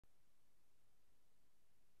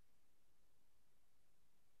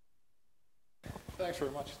Thanks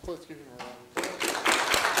very much. Let's give him a round of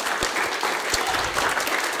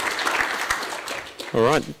applause. All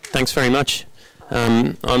right, thanks very much.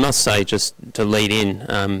 I must say, just to lead in,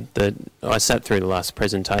 that I sat through the last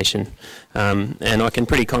presentation and I can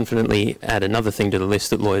pretty confidently add another thing to the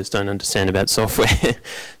list that lawyers don't understand about software.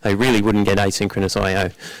 They really wouldn't get asynchronous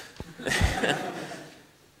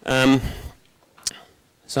I/O.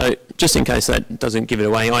 So just in case that doesn't give it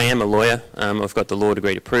away, I am a lawyer. I've got the law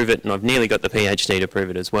degree to prove it, and I've nearly got the PhD to prove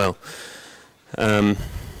it as well. But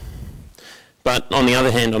on the other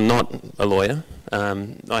hand, I'm not a lawyer.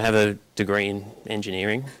 I have a degree in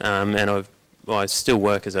engineering, and I still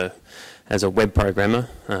work as a web programmer,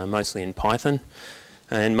 mostly in Python,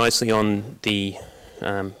 and mostly on the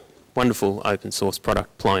wonderful open source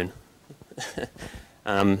product Plone.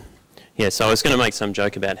 Yeah, so I was going to make some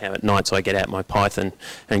joke about how at nights I get out my Python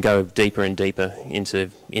and go deeper and deeper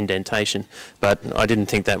into indentation, but I didn't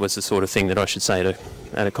think that was the sort of thing that I should say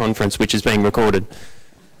at a conference which is being recorded.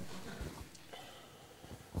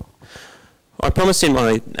 I promised in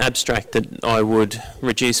my abstract that I would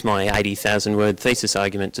reduce my 80,000 word thesis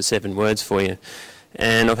argument to 7 words for you,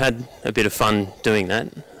 and I've had a bit of fun doing that.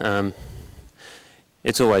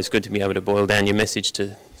 It's always good to be able to boil down your message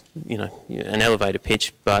to, you know, an elevator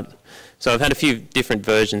pitch, but so I've had a few different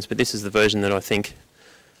versions, but this is the version that I think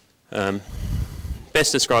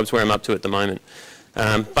best describes where I'm up to at the moment.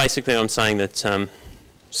 Basically, I'm saying that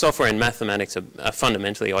software and mathematics are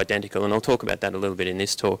fundamentally identical, and I'll talk about that a little bit in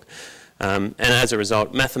this talk. And as a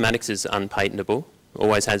result, mathematics is unpatentable,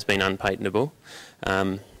 always has been unpatentable.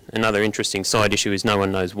 Another interesting side issue is no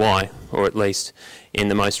one knows why, or at least in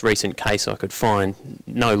the most recent case I could find,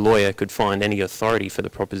 no lawyer could find any authority for the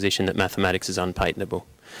proposition that mathematics is unpatentable,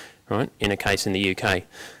 right, in a case in the UK.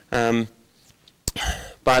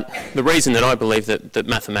 But the reason that I believe that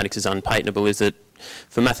mathematics is unpatentable is that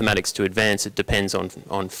for mathematics to advance, it depends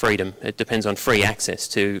on freedom. It depends on free access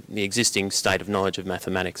to the existing state of knowledge of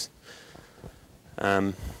mathematics.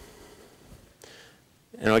 And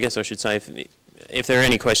I guess I should say, if there are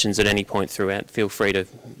any questions at any point throughout, feel free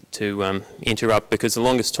to interrupt, because the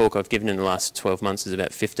longest talk I've given in the last 12 months is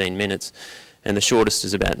about 15 minutes, and the shortest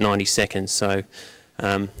is about 90 seconds, so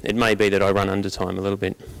it may be that I run under time a little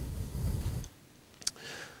bit.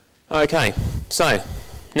 Okay, so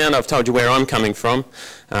now that I've told you where I'm coming from,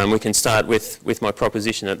 we can start with my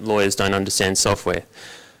proposition that lawyers don't understand software.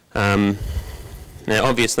 Now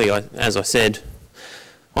obviously, as I said,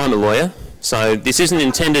 I'm a lawyer, so this isn't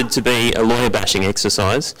intended to be a lawyer bashing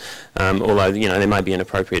exercise, although, you know, there may be an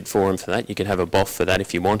appropriate forum for that. You could have a BOF for that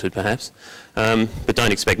if you wanted, perhaps, but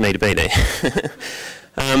don't expect me to be there.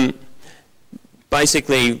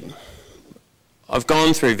 Basically, I've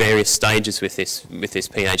gone through various stages with this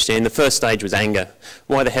PhD, and the first stage was anger.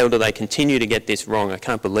 Why the hell do they continue to get this wrong? I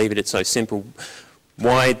can't believe it, it's so simple.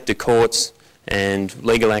 Why do courts and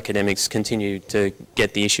legal academics continue to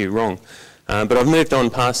get the issue wrong? But I've moved on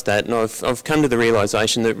past that, and I've come to the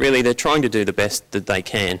realisation that really they're trying to do the best that they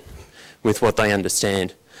can with what they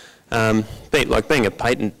understand. Like being a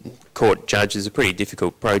patent court judge is a pretty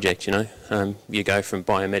difficult project, you know. You go from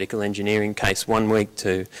biomedical engineering case one week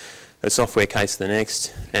to a software case the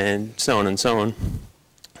next, and so on and so on.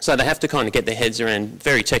 So they have to kind of get their heads around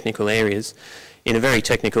very technical areas in a very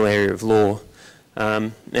technical area of law.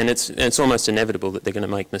 And it's almost inevitable that they're going to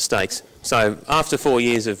make mistakes. So after 4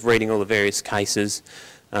 years of reading all the various cases,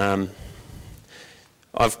 I've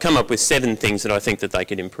come up with 7 things that I think that they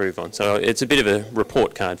could improve on. So it's a bit of a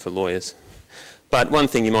report card for lawyers. But one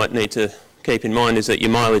thing you might need to keep in mind is that your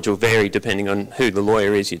mileage will vary depending on who the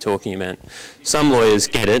lawyer is you're talking about. Some lawyers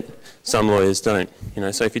get it, some lawyers don't. You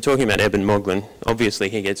know, so if you're talking about Eben Moglen, obviously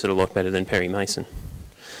he gets it a lot better than Perry Mason.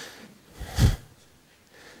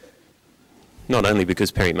 Not only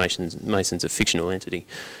because Perry Mason's a fictional entity.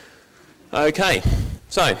 Okay,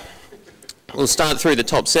 so we'll start through the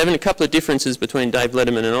top 7. A couple of differences between Dave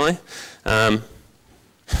Letterman and I.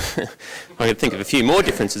 I could think of a few more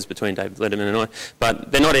differences between Dave Letterman and I,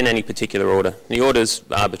 but they're not in any particular order. The order's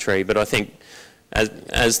arbitrary, but I think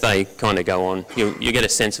as they kind of go on, you get a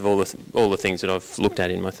sense of all the things that I've looked at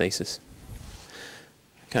in my thesis.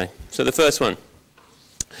 Okay, so the first one,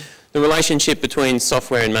 the relationship between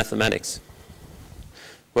software and mathematics.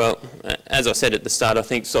 Well, as I said at the start, I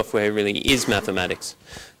think software really is mathematics.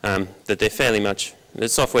 That they're fairly much, that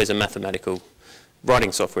software is a mathematical,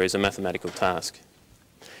 writing software is a mathematical task.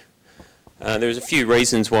 There's a few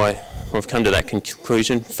reasons why I've come to that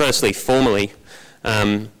conclusion. Firstly, formally,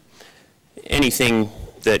 anything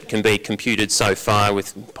that can be computed so far,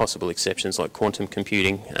 with possible exceptions like quantum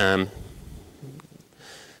computing,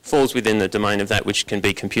 falls within the domain of that which can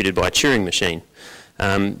be computed by a Turing machine.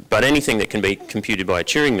 But anything that can be computed by a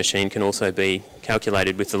Turing machine can also be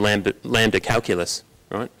calculated with the lambda calculus,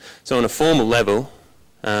 right? So on a formal level,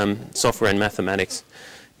 software and mathematics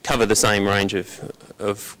cover the same range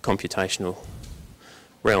of computational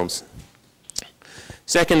realms.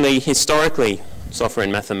 Secondly, historically, software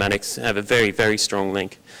and mathematics have a very, very strong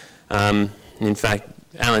link. In fact,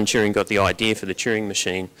 Alan Turing got the idea for the Turing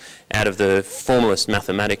machine out of the formalist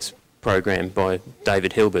mathematics program by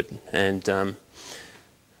David Hilbert, and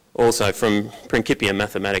also from Principia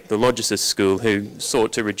Mathematica, the logicist school, who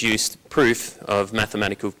sought to reduce proof of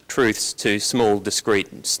mathematical truths to small,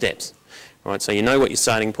 discrete steps. Right, so you know what your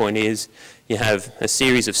starting point is, you have a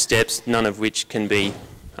series of steps, none of which can be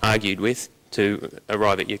argued with to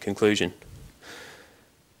arrive at your conclusion.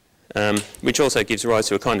 Which also gives rise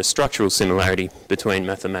to a kind of structural similarity between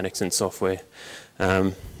mathematics and software,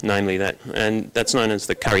 namely that, and that's known as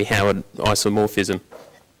the Curry-Howard isomorphism.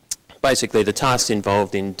 Basically, the tasks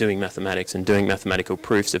involved in doing mathematics and doing mathematical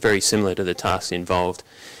proofs are very similar to the tasks involved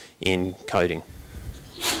in coding.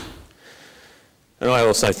 And I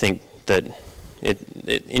also think that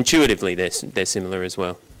intuitively they're similar as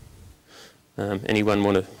well. Anyone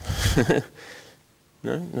want to?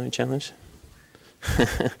 No challenge?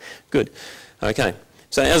 Good. Okay.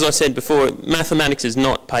 So as I said before, mathematics is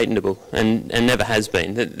not patentable and never has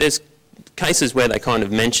been. There's cases where they kind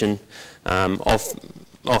of mention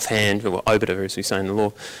offhand, or obiter as we say in the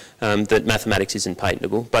law, that mathematics isn't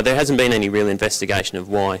patentable, but there hasn't been any real investigation of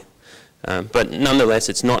why. But nonetheless,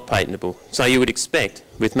 it's not patentable. So you would expect,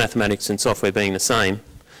 with mathematics and software being the same,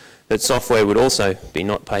 that software would also be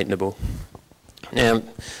not patentable. Now,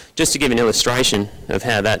 just to give an illustration of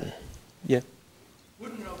how that... Yeah?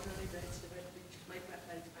 Wouldn't an alternative answer be to make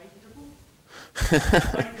mathematics patentable?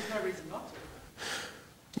 There's no reason not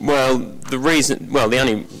to. Well, the reason... Well, the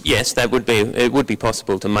only... Yes, that would be... It would be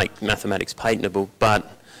possible to make mathematics patentable,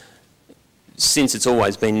 but since it's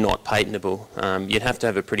always been not patentable, you'd have to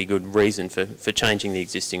have a pretty good reason for changing the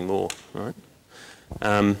existing law, right?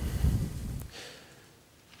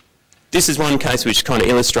 This is one case which kind of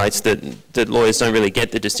illustrates that lawyers don't really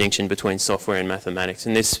get the distinction between software and mathematics.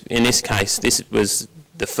 In this case, this was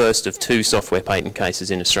the first of 2 software patent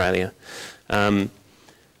cases in Australia. And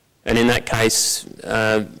in that case,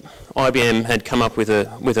 IBM had come up with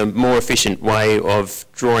a more efficient way of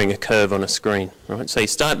drawing a curve on a screen. Right? So you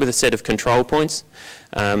start with a set of control points.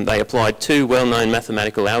 They applied 2 well-known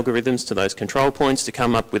mathematical algorithms to those control points to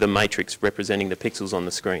come up with a matrix representing the pixels on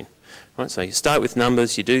the screen. Right? So you start with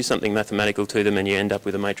numbers, you do something mathematical to them, and you end up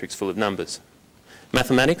with a matrix full of numbers.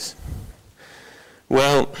 Mathematics?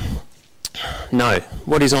 Well, no.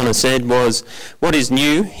 What his Honour said was, what is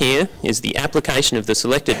new here is the application of the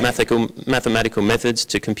selected mathematical methods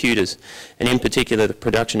to computers, and in particular the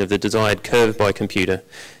production of the desired curve by computer.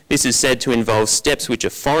 This is said to involve steps which are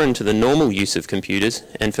foreign to the normal use of computers,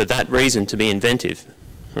 and for that reason to be inventive.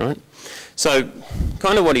 Right? So,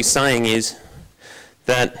 kind of what he's saying is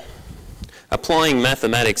that applying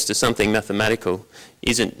mathematics to something mathematical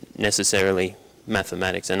isn't necessarily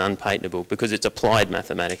mathematics and unpatentable because it's applied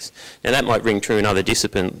mathematics. Now that might ring true in other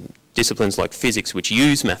disciplines like physics which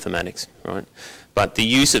use mathematics, right? But the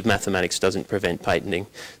use of mathematics doesn't prevent patenting.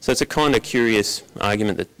 So it's a kind of curious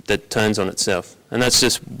argument that turns on itself. And that's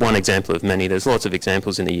just one example of many. There's lots of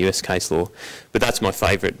examples in the US case law, but that's my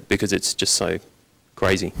favourite because it's just so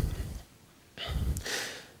crazy.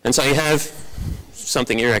 And so you have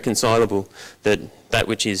something irreconcilable, that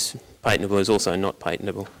which is patentable is also not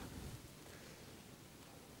patentable.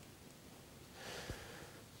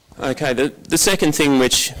 Okay, the second thing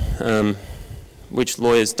which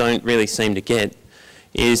lawyers don't really seem to get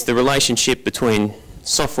is the relationship between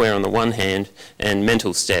software on the one hand and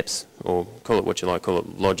mental steps, or call it what you like, call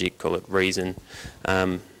it logic, call it reason.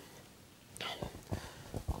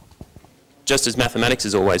 Just as mathematics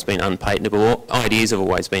has always been unpatentable, ideas have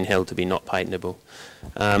always been held to be not patentable.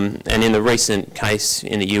 And in the recent case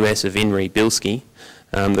in the US of Inri Bilski,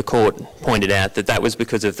 the court pointed out that that was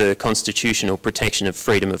because of the constitutional protection of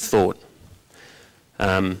freedom of thought.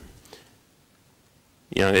 You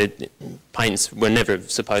know, patents were never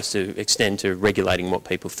supposed to extend to regulating what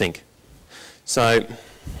people think. So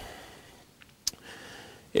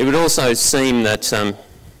it would also seem that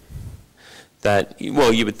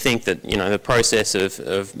well, you would think that, you know, the process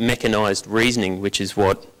of mechanised reasoning, which is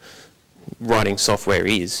what writing software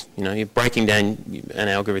is, you know, you're breaking down an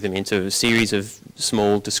algorithm into a series of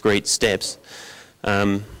small, discrete steps,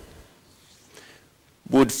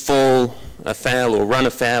 would fall afoul or run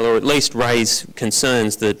afoul or at least raise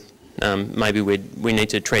concerns that maybe we need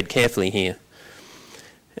to tread carefully here.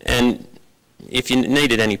 And if you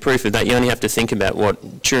needed any proof of that, you only have to think about what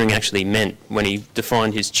Turing actually meant when he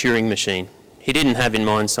defined his Turing machine. He didn't have in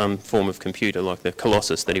mind some form of computer like the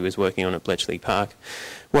Colossus that he was working on at Bletchley Park.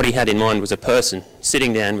 What he had in mind was a person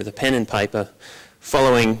sitting down with a pen and paper,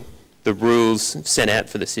 following the rules set out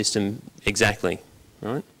for the system exactly,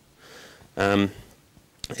 right?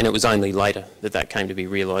 And it was only later that that came to be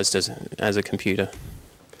realised as a computer.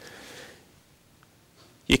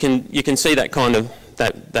 You can see that kind of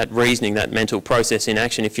that reasoning, that mental process in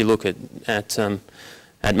action if you look at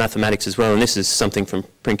mathematics as well. And this is something from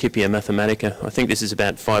Principia Mathematica. I think this is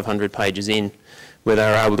about 500 pages in, where they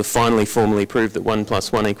were able to finally formally prove that 1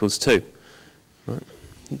 + 1 = 2. Right?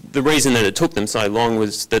 The reason that it took them so long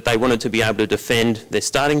was that they wanted to be able to defend their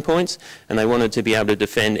starting points, and they wanted to be able to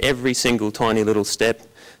defend every single tiny little step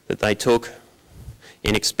that they took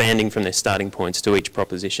in expanding from their starting points to each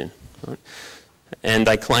proposition. Right? And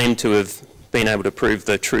they claimed to have been able to prove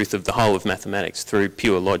the truth of the whole of mathematics through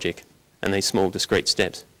pure logic and these small discrete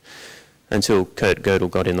steps, until Kurt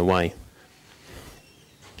Gödel got in the way.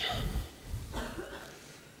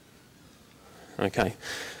 Okay,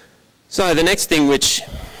 so the next thing which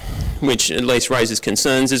at least raises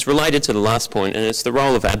concerns is related to the last point, and it's the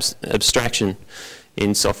role of abstraction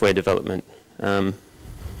in software development.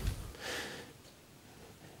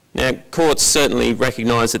 Now, courts certainly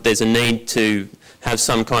recognise that there's a need to have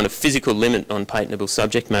some kind of physical limit on patentable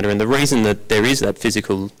subject matter, and the reason that there is that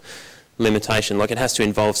physical limitation, like it has to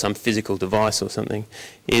involve some physical device or something,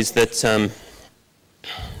 is that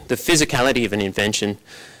the physicality of an invention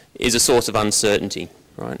is a source of uncertainty,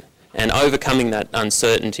 right? And overcoming that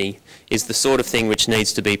uncertainty is the sort of thing which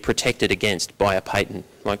needs to be protected against by a patent.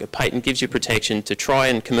 Like a patent gives you protection to try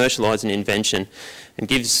and commercialise an invention and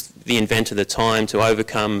gives the inventor the time to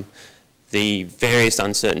overcome the various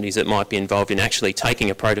uncertainties that might be involved in actually taking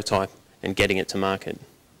a prototype and getting it to market.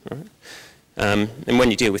 Right? And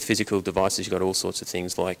when you deal with physical devices, you've got all sorts of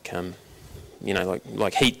things like, you know,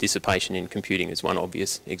 like heat dissipation in computing is one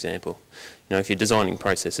obvious example. You know, if you're designing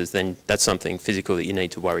processes, then that's something physical that you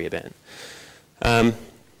need to worry about.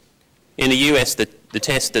 In the US, the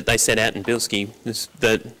test that they set out in Bilski is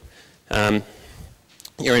that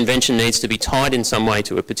your invention needs to be tied in some way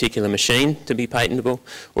to a particular machine to be patentable,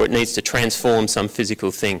 or it needs to transform some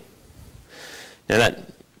physical thing. Now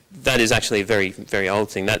that is actually a very, very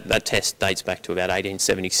old thing. That test dates back to about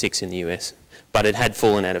 1876 in the US, but it had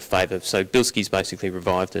fallen out of favour, so Bilski's basically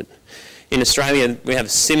revived it. In Australia, we have a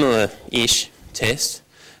similar-ish test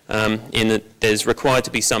in that there's required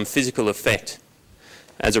to be some physical effect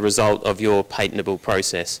as a result of your patentable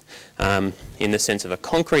process, in the sense of a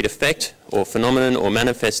concrete effect or phenomenon or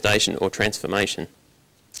manifestation or transformation.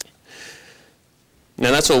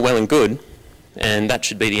 Now that's all well and good, and that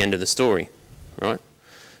should be the end of the story, right?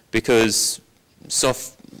 Because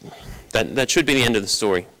that should be the end of the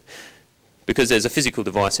story, because there's a physical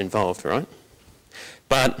device involved, right?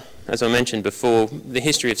 But, as I mentioned before, the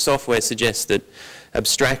history of software suggests that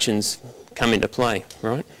abstractions come into play,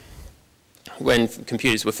 right? When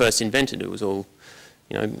computers were first invented, it was all,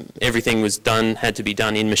 you know, everything was done, had to be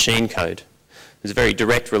done in machine code. There's a very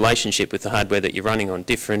direct relationship with the hardware that you're running on,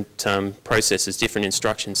 different processes, different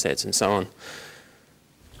instruction sets and so on.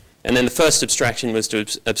 And then the first abstraction was to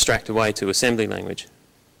abstract away to assembly language.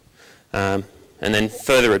 And then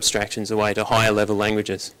further abstractions away to higher level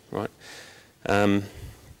languages, right? And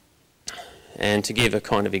to give a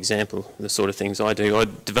kind of example, the sort of things I do, I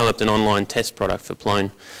developed an online test product for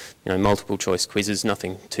Plone, you know, multiple choice quizzes,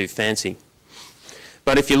 nothing too fancy.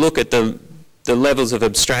 But if you look at the levels of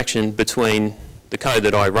abstraction between the code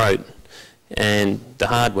that I wrote and the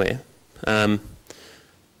hardware,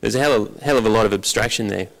 there's a hell of a lot of abstraction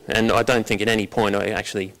there, and I don't think at any point I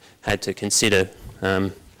actually had to consider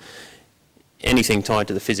anything tied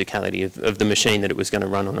to the physicality of the machine that it was going to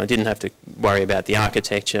run on. I didn't have to worry about the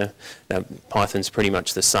architecture. Python's pretty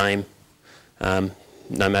much the same, no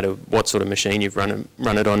matter what sort of machine you've run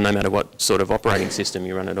it on, no matter what sort of operating system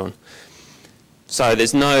you run it on. So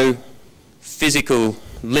there's no physical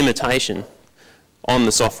limitation on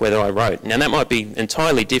the software that I wrote. Now that might be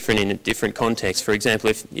entirely different in a different context. For example,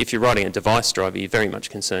 if you're writing a device driver, you're very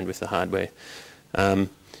much concerned with the hardware.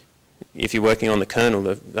 If you're working on the kernel,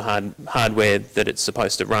 the hardware that it's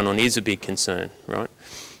supposed to run on is a big concern, right?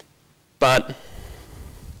 But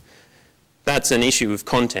that's an issue of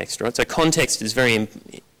context, right? So context is very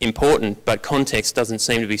important, but context doesn't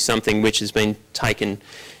seem to be something which has been taken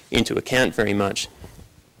into account very much.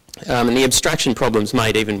 And the abstraction problem's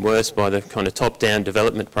made even worse by the kind of top-down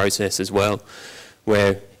development process as well,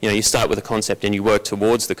 where, you know, you start with a concept and you work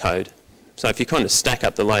towards the code. So if you kind of stack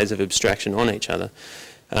up the layers of abstraction on each other,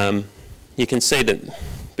 you can see that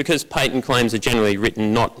because patent claims are generally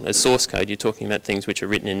written not as source code, you're talking about things which are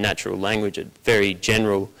written in natural language at very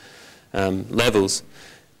general levels,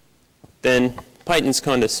 then patent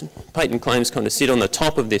claims kind of sit on the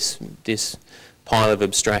top of this pile of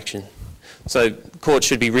abstraction. So courts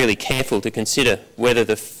should be really careful to consider whether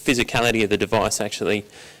the physicality of the device actually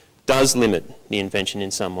does limit the invention in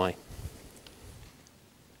some way,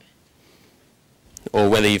 or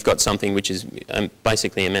whether you've got something which is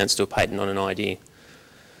basically amounts to a patent on an idea.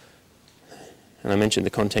 And I mentioned the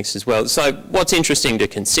context as well. So what's interesting to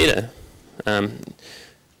consider, and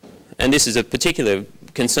this is a particular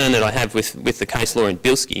concern that I have with the case law in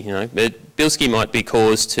Bilski, you know, but Bilski might be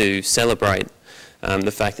cause to celebrate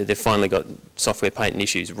the fact that they've finally got software patent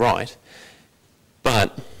issues right.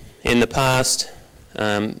 But in the past,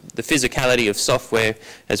 the physicality of software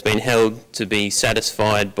has been held to be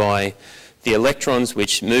satisfied by the electrons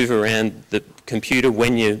which move around the computer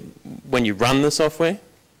when you run the software.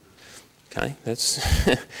 Okay, that's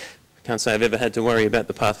I can't say I've ever had to worry about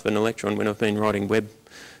the path of an electron when I've been writing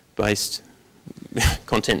web-based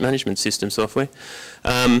content management system software.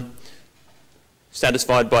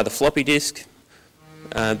 Satisfied by the floppy disk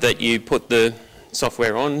that you put the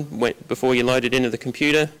software on before you load it into the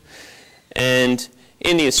computer. And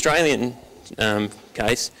in the Australian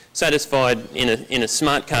case, satisfied in a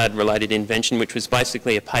smart card related invention, which was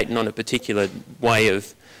basically a patent on a particular way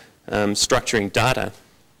of structuring data.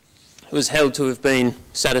 It was held to have been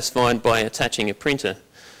satisfied by attaching a printer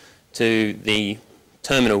to the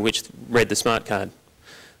terminal which read the smart card,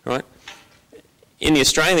 right? In the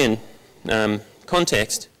Australian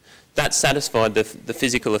context, that satisfied the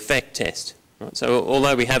physical effect test, right? So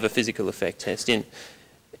although we have a physical effect test in,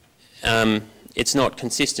 it's not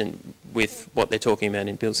consistent with what they're talking about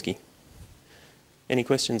in Bilski. Any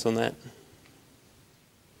questions on that?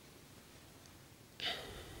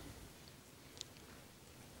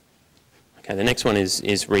 Okay, the next one is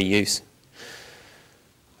reuse.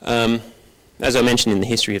 As I mentioned in the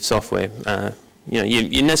history of software, you know,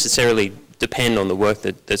 you necessarily depend on the work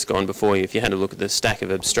that's gone before you. If you had a look at the stack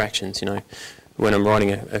of abstractions, you know, when I'm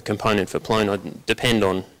writing a component for Plone, I depend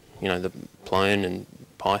on, you know, the Plone and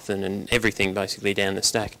Python and everything basically down the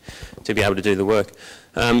stack to be able to do the work.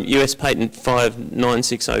 US patent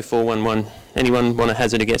 5960411. Anyone want to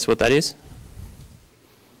hazard a guess what that is?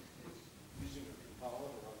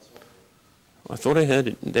 I thought I heard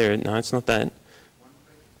it there. No, it's not that.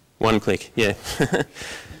 One click, yeah.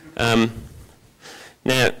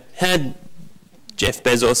 Now, had Jeff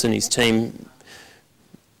Bezos and his team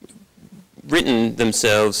written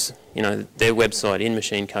themselves, you know, their website in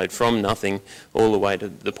machine code from nothing all the way to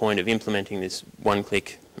the point of implementing this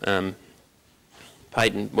one-click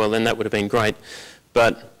patent, well, then that would have been great.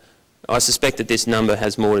 But I suspect that this number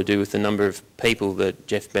has more to do with the number of people that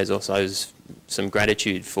Jeff Bezos owes some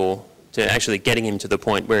gratitude for, to actually getting him to the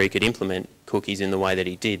point where he could implement cookies in the way that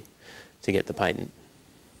he did to get the patent.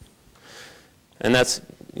 And that's,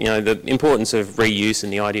 you know, the importance of reuse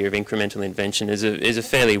and the idea of incremental invention is a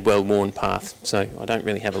fairly well-worn path, so I don't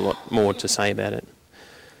really have a lot more to say about it.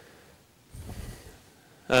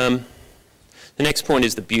 The next point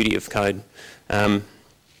is the beauty of code. I've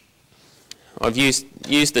used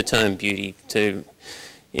the term beauty to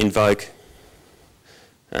invoke,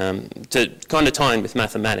 to kind of tie in with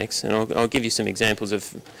mathematics, and I'll give you some examples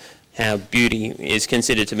of how beauty is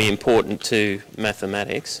considered to be important to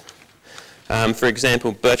mathematics. For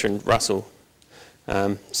example, Bertrand Russell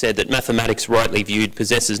said that mathematics rightly viewed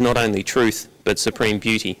possesses not only truth but supreme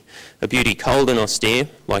beauty, a beauty cold and austere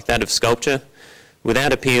like that of sculpture,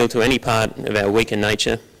 without appeal to any part of our weaker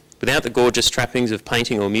nature, without the gorgeous trappings of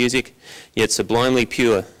painting or music, yet sublimely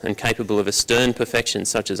pure and capable of a stern perfection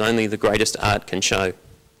such as only the greatest art can show.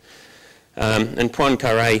 And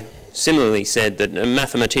Poincaré similarly said that a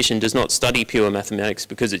mathematician does not study pure mathematics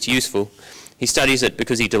because it's useful. He studies it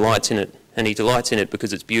because he delights in it, and he delights in it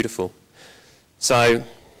because it's beautiful. So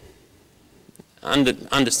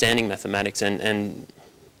understanding mathematics and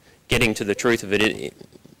getting to the truth of it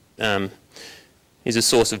is a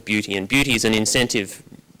source of beauty, and beauty is an incentive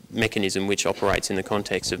mechanism which operates in the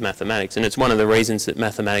context of mathematics, and it's one of the reasons that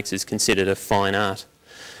mathematics is considered a fine art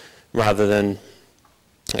rather than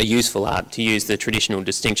a useful art, to use the traditional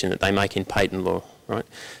distinction that they make in patent law, right?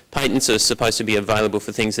 Patents are supposed to be available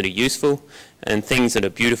for things that are useful, and things that are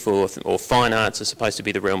beautiful or fine arts are supposed to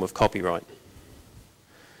be the realm of copyright.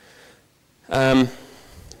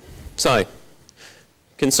 So,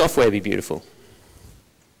 can software be beautiful?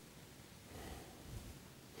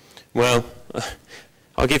 Well,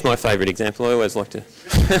 I'll give my favourite example. I always like to.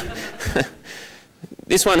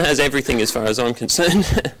 This one has everything as far as I'm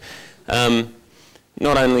concerned.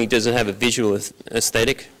 not only does it have a visual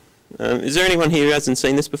aesthetic, is there anyone here who hasn't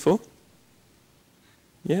seen this before?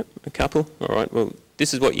 Yep, a couple. All right, well,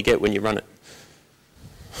 this is what you get when you run it.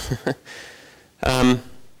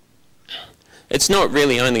 It's not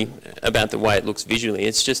really only about the way it looks visually,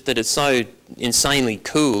 it's just that it's so insanely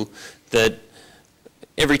cool that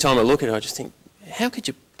every time I look at it, I just think, how could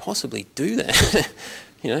you possibly do that?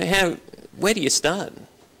 You know, where do you start?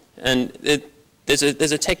 And there's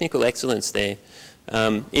a technical excellence there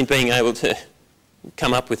in being able to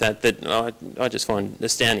come up with that I just find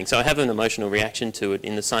astounding. So I have an emotional reaction to it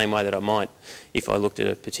in the same way that I might if I looked at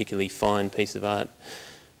a particularly fine piece of art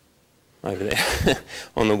over there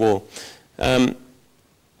on the wall.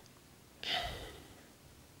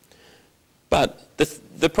 But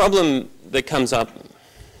the problem that comes up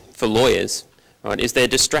for lawyers, right, is they're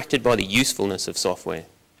distracted by the usefulness of software.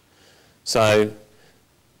 So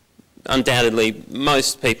undoubtedly,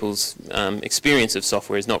 most people's experience of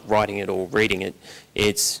software is not writing it or reading it,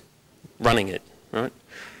 it's running it, right?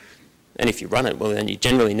 And if you run it, well, then you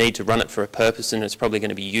generally need to run it for a purpose, and it's probably going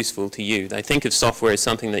to be useful to you. They think of software as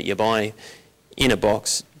something that you buy in a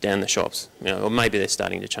box down the shops, you know, or maybe they're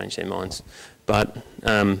starting to change their minds. But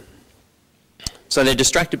so they're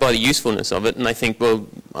distracted by the usefulness of it, and they think, well,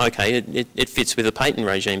 okay, it fits with a patent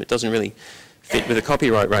regime. It doesn't really fit with a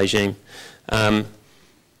copyright regime.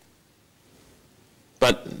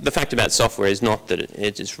 But the fact about software is not that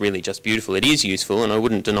it is really just beautiful. It is useful, and I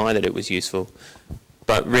wouldn't deny that it was useful.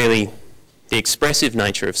 But really, the expressive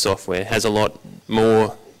nature of software has a lot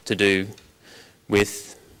more to do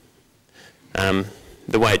with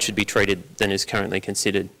the way it should be treated than is currently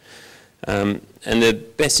considered. And the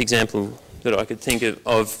best example that I could think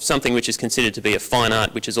of something which is considered to be a fine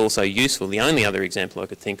art which is also useful, the only other example I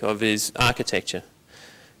could think of is architecture.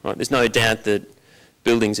 Right? There's no doubt that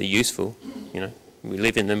buildings are useful, you know, we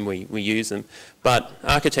live in them, we use them, but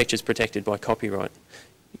architecture is protected by copyright.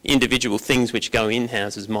 Individual things which go in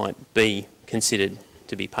houses might be considered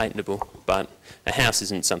to be patentable, but a house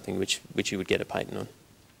isn't something which you would get a patent on.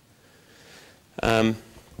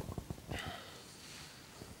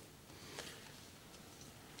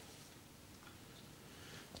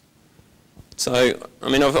 So, I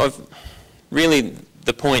mean, I've really,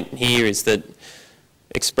 the point here is that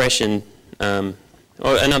expression, or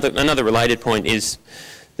another related point is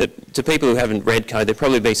that to people who haven't read code, they'd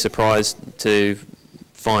probably be surprised to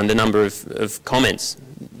find the number of comments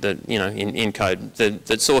that, you know, in code,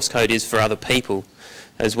 that source code is for other people,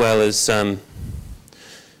 as well as for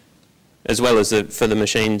the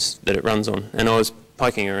machines that it runs on. And I was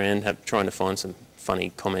poking around trying to find some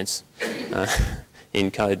funny comments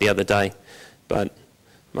in code the other day, but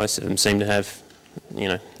most of them seem to have, you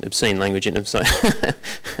know, obscene language in them, so I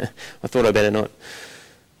thought I'd better not.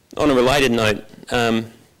 On a related note,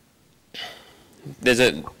 there's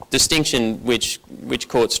a distinction which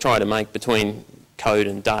courts try to make between code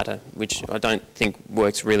and data, which I don't think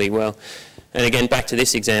works really well. And again, back to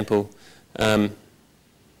this example, the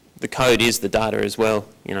code is the data as well.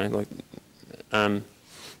 You know, like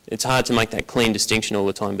it's hard to make that clean distinction all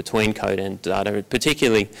the time between code and data,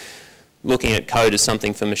 particularly looking at code as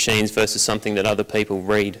something for machines versus something that other people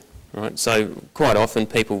read. Right? So quite often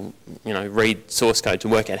people, you know, read source code to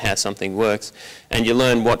work out how something works, and you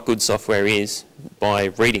learn what good software is by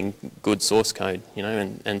reading good source code, you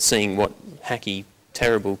know, and seeing what hacky,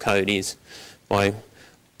 terrible code is by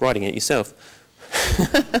writing it yourself.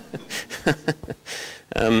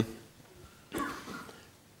 And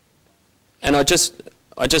I just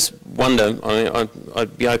wonder,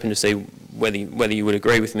 I'd be open to see whether you would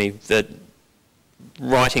agree with me that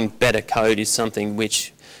writing better code is something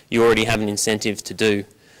which you already have an incentive to do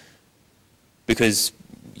because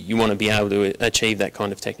you want to be able to achieve that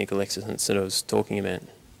kind of technical excellence that I was talking about. Do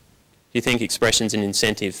you think expression's an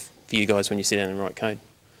incentive for you guys when you sit down and write code?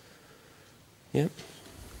 Yeah?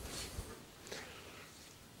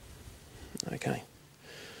 Okay.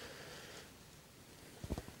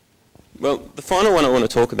 Well, the final one I want to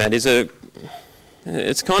talk about is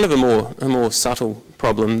it's kind of a more subtle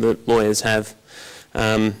problem that lawyers have.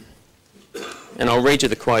 And I'll read you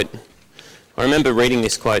the quote. I remember reading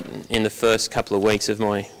this quote in the first couple of weeks of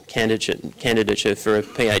my candidature for a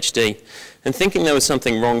PhD and thinking there was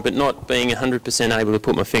something wrong but not being 100% able to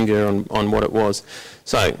put my finger on what it was.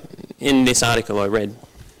 So, in this article I read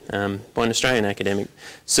by an Australian academic,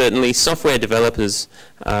 certainly software developers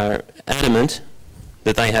are adamant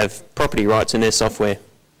that they have property rights in their software.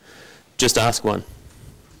 Just ask one.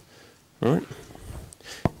 All right?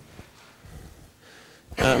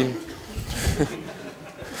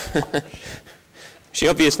 She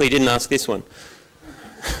obviously didn't ask this one.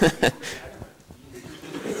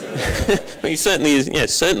 Well, he certainly is. Yeah,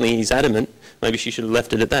 certainly he's adamant. Maybe she should have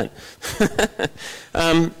left it at that.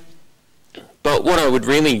 But what I would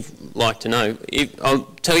really like to know, I'll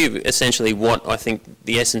tell you essentially what I think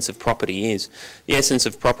the essence of property is. The essence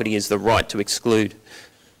of property is the right to exclude.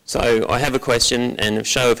 So I have a question and a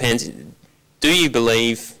show of hands. Do you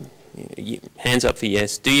believe, hands up for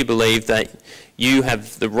yes, do you believe that you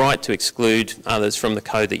have the right to exclude others from the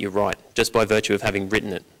code that you write, just by virtue of having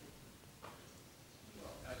written it?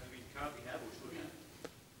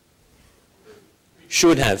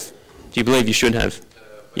 Should have. Do you believe you should have?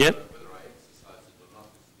 Yep.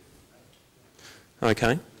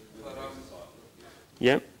 Okay.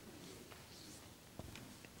 Yep.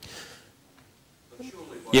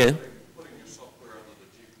 Yeah. Putting your software under the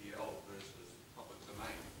GPL versus public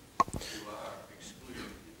domain, you are excluding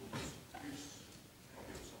people's use of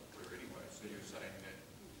your software anyway. So you're saying that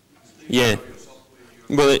yeah. your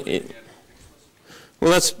software,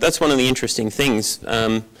 well, that's one of the interesting things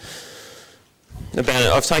about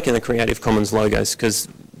it. I've taken the Creative Commons logos because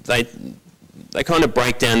they kind of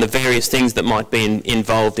break down the various things that might be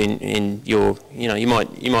involved in your, you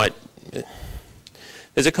might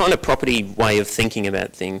there's a kind of property way of thinking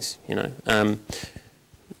about things,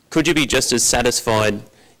 Could you be just as satisfied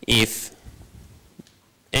if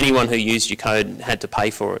anyone who used your code had to pay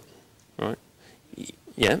for it, right?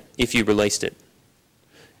 Yeah, if you released it.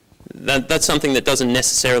 That's something that doesn't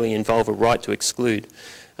necessarily involve a right to exclude.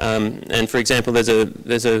 And for example, there's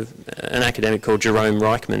an academic called Jerome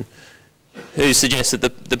Reichman who suggests that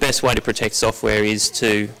the best way to protect software is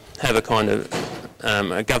to have a kind of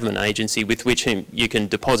a government agency with which you can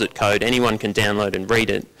deposit code. Anyone can download and read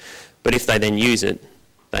it, but if they then use it,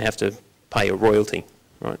 they have to pay a royalty,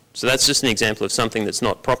 right? So that's just an example of something that's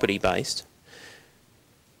not property-based.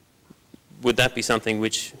 Would that be something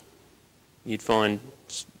which you'd find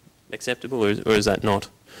acceptable, or is that not?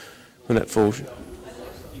 Would that fall?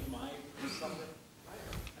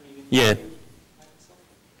 Yeah.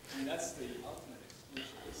 That's the ultimate exclusion,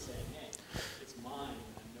 is saying, hey, it's mine and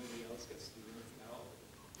nobody else gets to do anything at all.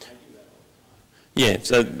 I do that all the time. Yeah,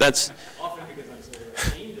 so that's... Often because I'm sort of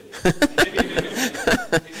ashamed of it. Maybe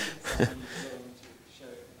someone willing to show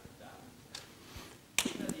it down.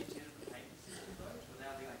 Is that the intent of the patent system, though, to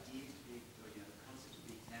allow the ideas to be, or the concepts to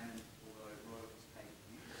be examined, although royalties paid for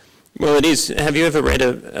you? Well, it is. Have you ever read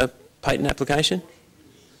a patent application?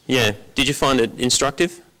 Yeah. Did you find it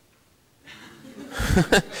instructive?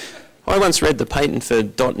 I once read the patent for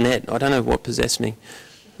 .NET. I don't know what possessed me.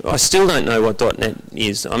 I still don't know what .NET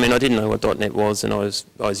is. I mean, I didn't know what .NET was, and I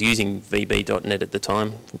was using VB.NET at the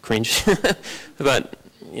time. Cringe. But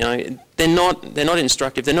they're not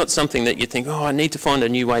instructive. They're not something that you think, oh, I need to find a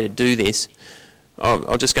new way to do this.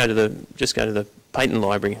 I'll just go to the patent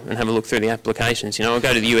library and have a look through the applications. I'll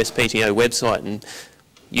go to the USPTO website and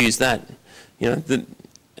use that.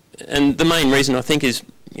 And the main reason I think is,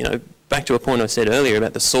 back to a point I said earlier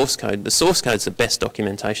about the source code. The source code is the best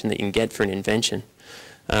documentation that you can get for an invention.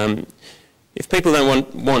 If people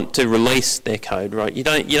don't want to release their code, right, you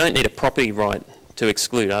don't need a property right to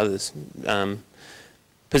exclude others.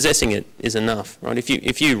 Possessing it is enough, right?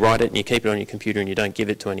 If you write it and you keep it on your computer and you don't give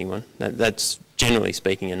it to anyone, that's generally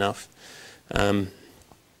speaking enough. I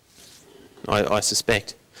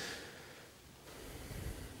suspect.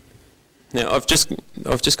 Now I've just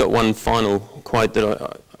got one final quote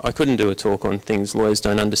that I couldn't do a talk on things lawyers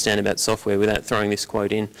don't understand about software without throwing this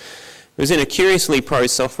quote in. It was in a curiously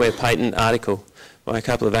pro-software patent article by a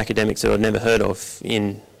couple of academics that I'd never heard of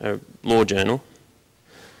in a law journal.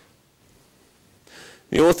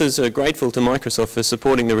 The authors are grateful to Microsoft for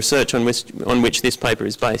supporting the research on which this paper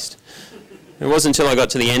is based. It wasn't until I got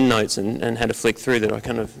to the end notes and had a flick through that I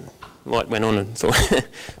kind of light went on and thought,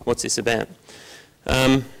 what's this about?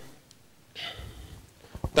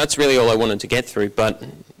 That's really all I wanted to get through, but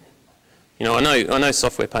I know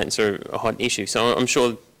software patents are a hot issue, so I'm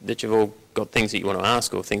sure that you've all got things that you want to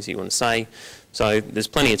ask or things that you want to say, so there's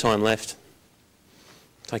plenty of time left.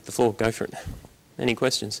 Take the floor, go for it. Any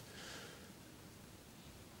questions?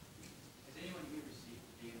 Has anyone here received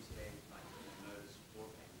the DMCA notice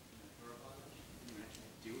for a violation? Can you actually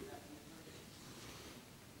deal with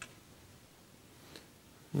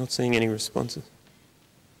that? Not seeing any responses.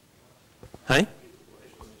 Hey?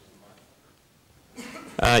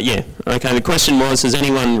 Yeah, okay, the question was, has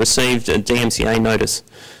anyone received a DMCA notice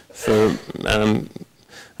for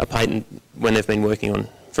a patent when they've been working on,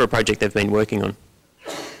 for a project they've been working on?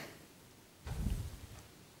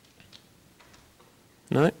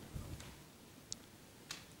 No?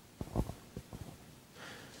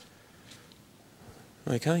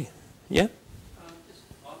 Okay, yeah? I'm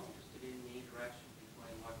interested in the interaction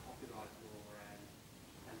between like copyright law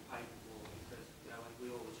and patent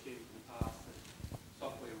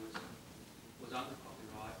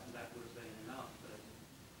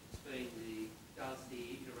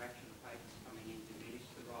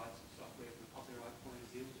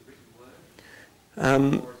Or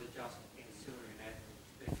is it just ancillary and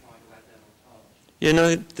they're trying to add that on top? You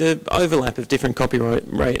know, the overlap of different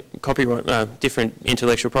different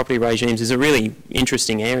intellectual property regimes is a really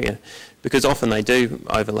interesting area, because often they do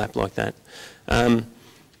overlap like that.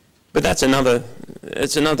 But it's another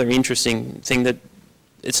interesting thing that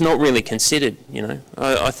it's not really considered. You know,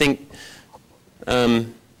 I think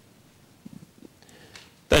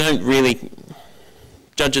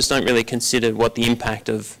judges don't really consider what the impact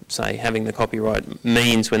of, say, having the copyright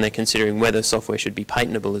means when they're considering whether software should be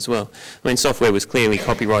patentable as well. I mean, software was clearly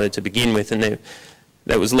copyrighted to begin with, and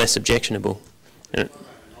that was less objectionable.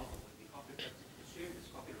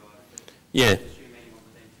 Yeah.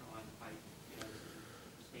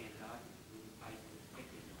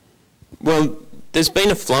 Well, there's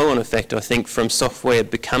been a flow-on effect, I think, from software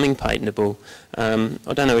becoming patentable. I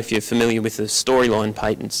don't know if you're familiar with the storyline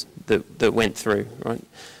patents that went through, right?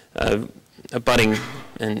 A budding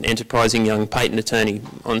and enterprising young patent attorney,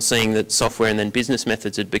 on seeing that software and then business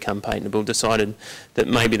methods had become patentable, decided that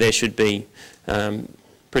maybe there should be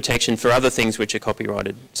protection for other things which are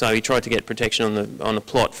copyrighted. So he tried to get protection on the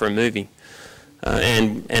plot for a movie,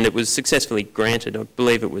 and it was successfully granted. I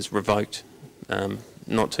believe it was revoked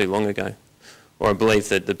not too long ago, or I believe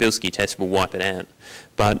that the Bilski test will wipe it out.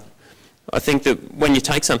 But I think that when you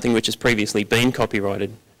take something which has previously been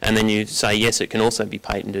copyrighted and then you say, yes, it can also be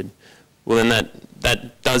patented, well, then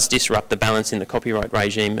that does disrupt the balance in the copyright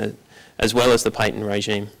regime as well as the patent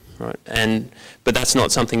regime, right? But that's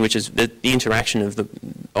not something which is, the interaction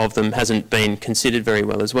of them hasn't been considered very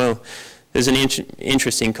well as well. There's an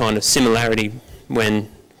interesting kind of similarity when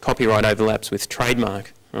copyright overlaps with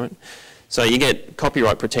trademark, right? So you get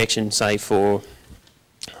copyright protection, say, for,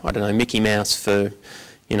 I don't know, Mickey Mouse for,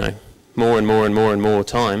 you know, more and more and more and more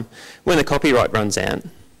time. When the copyright runs out,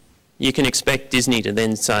 you can expect Disney to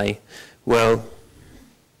then say, well,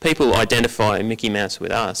 people identify Mickey Mouse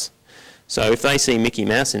with us. So if they see Mickey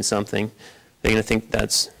Mouse in something, they're going to think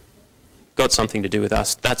that's got something to do with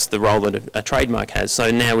us. That's the role that a trademark has.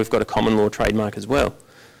 So now we've got a common law trademark as well,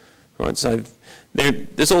 right? So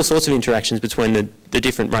there's all sorts of interactions between the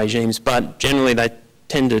different regimes, but generally they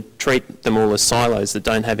tend to treat them all as silos that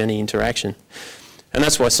don't have any interaction. And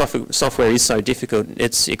that's why software is so difficult.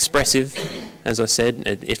 It's expressive, as I said.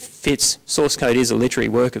 It fits. Source code is a literary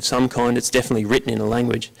work of some kind. It's definitely written in a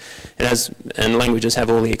language. And languages have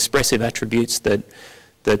all the expressive attributes that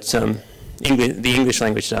the English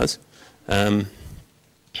language does. But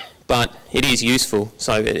it is useful,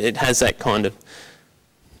 so it has that kind of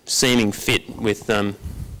seeming fit with the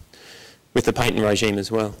patent regime as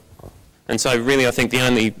well. And so really I think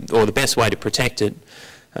the best way to protect it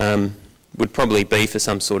would probably be for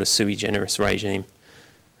some sort of sui generis regime.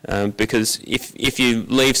 Because if you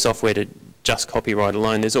leave software to just copyright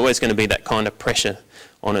alone, there's always going to be that kind of pressure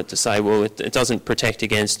on it to say, well, it doesn't protect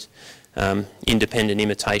against independent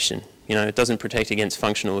imitation. You know, it doesn't protect against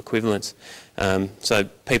functional equivalence. So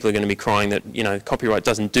people are going to be crying that, you know, copyright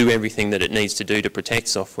doesn't do everything that it needs to do to protect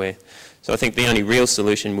software. So I think the only real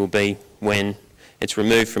solution will be when it's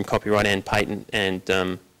removed from copyright and patent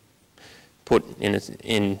and put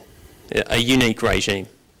in a unique regime,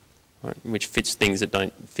 right, which fits things that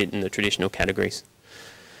don't fit in the traditional categories.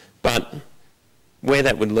 But where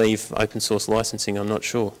that would leave open source licensing, I'm not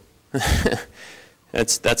sure.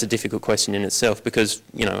 That's a difficult question in itself, because,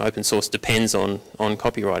 you know, open source depends on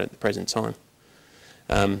copyright at the present time.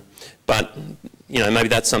 But, you know, maybe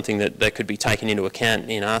that's something that could be taken into account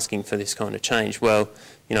in asking for this kind of change. Well,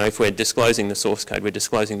 you know, if we're disclosing the source code, we're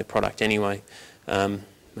disclosing the product anyway.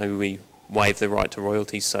 Maybe we waive the right to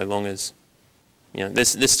royalties so long as, you know,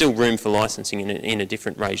 there's still room for licensing in a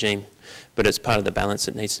different regime, but it's part of the balance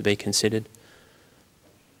that needs to be considered.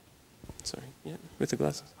 Sorry, yeah, with the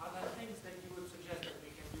glasses.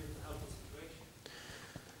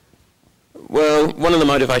 Well, one of the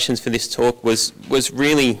motivations for this talk was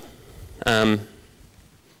really that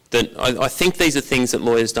I think these are things that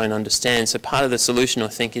lawyers don't understand. So part of the solution, I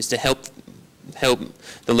think, is to help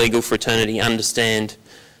the legal fraternity understand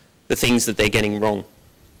the things that they're getting wrong.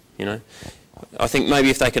 You know, I think maybe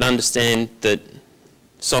if they could understand that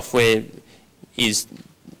software is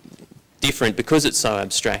different because it's so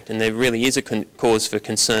abstract, and there really is a cause for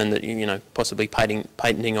concern that, you know, possibly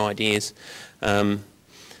patenting ideas.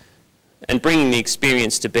 And bringing the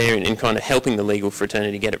experience to bear in kind of helping the legal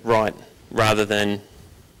fraternity get it right, rather than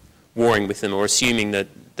warring with them or assuming that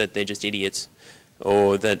they're just idiots,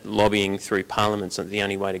 or that lobbying through parliament's the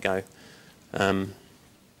only way to go.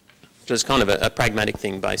 So it's kind of a pragmatic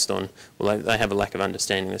thing based on, well, they have a lack of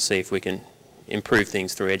understanding. Let's see if we can improve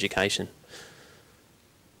things through education.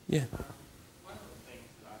 Yeah. One of the things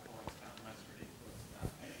that I've always found most ridiculous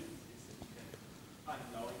about patents is that you can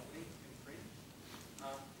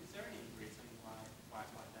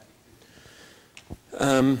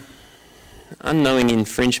Unknowing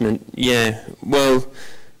infringement, yeah. Well,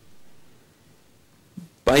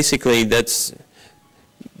 basically that's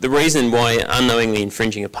the reason why unknowingly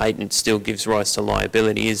infringing a patent still gives rise to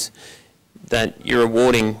liability is that you're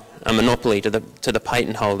awarding a monopoly to the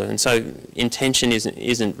patent holder, and so intention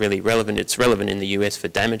isn't really relevant. It's relevant in the US for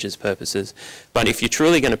damages purposes, but if you're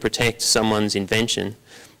truly going to protect someone's invention,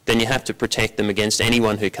 then you have to protect them against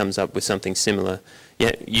anyone who comes up with something similar.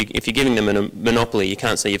 Yeah, if you're giving them a monopoly, you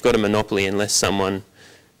can't say you've got a monopoly unless someone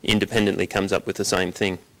independently comes up with the same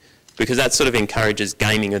thing, because that sort of encourages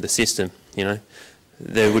gaming of the system. You know,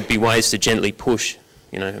 there would be ways to gently push,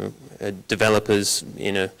 you know, developers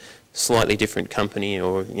in a slightly different company,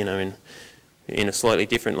 or you know, in a slightly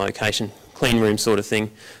different location, clean room sort of thing.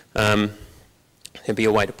 There'd be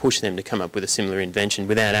a way to push them to come up with a similar invention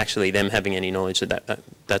without actually them having any knowledge that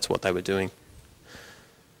that's what they were doing.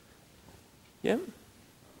 Yeah.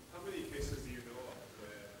 How many cases do you know of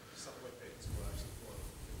where software patents were actually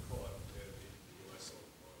fought in the US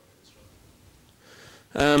or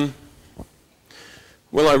Israel?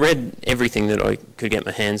 Well, I read everything that I could get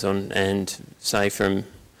my hands on, and say from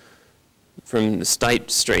the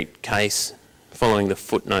State Street case, following the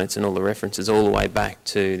footnotes and all the references all the way back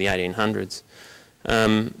to the 1800s.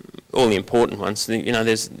 All the important ones, you know,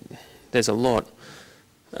 there's a lot.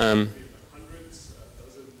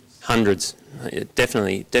 Hundreds,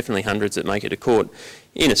 definitely hundreds that make it to court.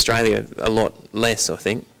 In Australia, a lot less, I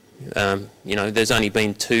think. You know, there's only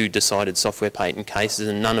been 2 decided software patent cases,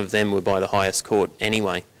 and none of them were by the highest court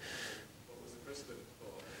anyway. What was the precedent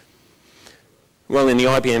for? Well, in the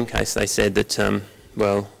IBM case, they said that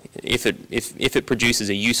well, if it produces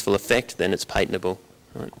a useful effect, then it's patentable.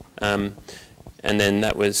 Right? And then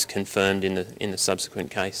that was confirmed in the subsequent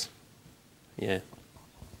case. Yeah.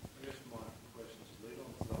 I guess my question is lead on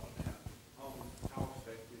to that one. How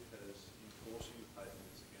effective has enforcing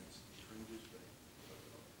patents against infringers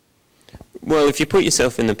been? Well, if you put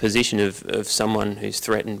yourself in the position of someone who's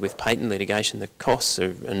threatened with patent litigation, the costs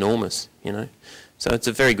are enormous, you know. So it's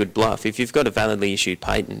a very good bluff. If you've got a validly issued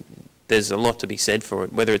patent, there's a lot to be said for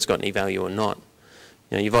it, whether it's got any value or not.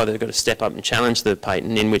 You know, you've either got to step up and challenge the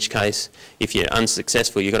patent, in which case, if you're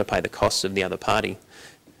unsuccessful, you've got to pay the costs of the other party.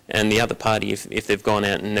 And the other party, if they've gone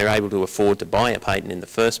out and they're able to afford to buy a patent in the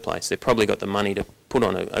first place, they've probably got the money to put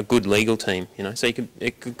on a good legal team, you know. So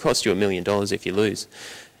it could cost you $1 million if you lose.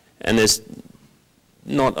 And there's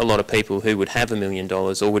not a lot of people who would have $1 million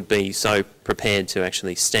or would be so prepared to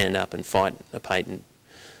actually stand up and fight a patent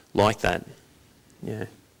like that. Yeah.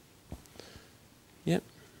 Yep.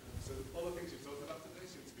 So all the things you've talked about today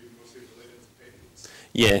seem to be mostly related to patents.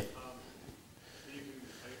 Yeah. I'm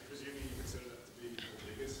presuming you consider that to be the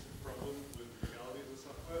biggest problem with legalities of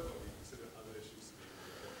software, or do you consider other issues to be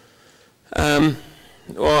important?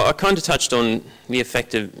 Well, I kind of touched on the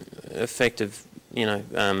effect of you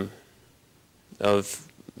know, of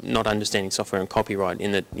not understanding software and copyright,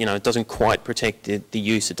 in that, you know, it doesn't quite protect the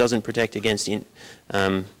use. It doesn't protect against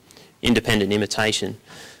independent imitation.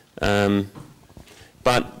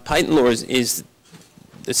 But patent law is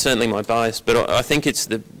certainly my bias, but I think it's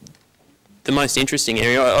the most interesting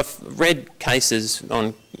area. I've read cases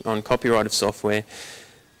on copyright of software,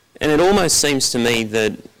 and it almost seems to me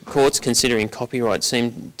that courts considering copyright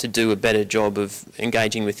seem to do a better job of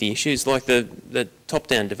engaging with the issues, like the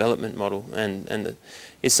top-down development model, and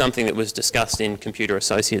is something that was discussed in Computer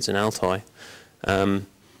Associates and Altai. And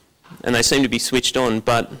they seem to be switched on,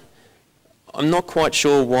 but I'm not quite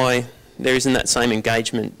sure why there isn't that same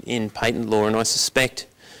engagement in patent law, and I suspect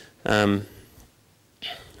that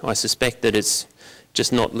it's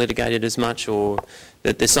just not litigated as much, or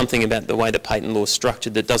that there's something about the way that patent law is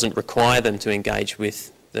structured that doesn't require them to engage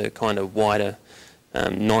with the kind of wider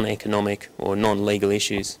non-economic or non-legal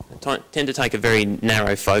issues. They tend to take a very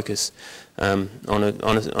narrow focus on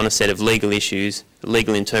a set of legal issues,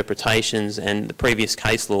 legal interpretations, and the previous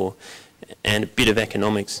case law, and a bit of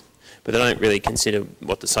economics. But they don't really consider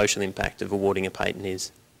what the social impact of awarding a patent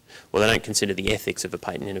is. Or they don't consider the ethics of a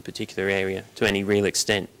patent in a particular area to any real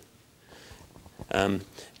extent. And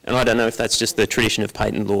I don't know if that's just the tradition of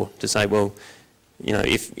patent law, to say, well, you know,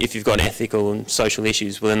 if you've got ethical and social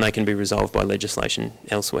issues, well, then they can be resolved by legislation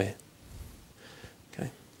elsewhere. Okay.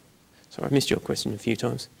 Sorry, I've missed your question a few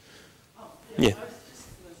times. Oh, Yeah. I was just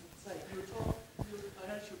going to say,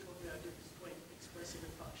 I noticed you were talking about the difference between expressive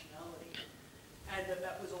and functionality, and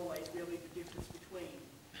that was always really the difference between,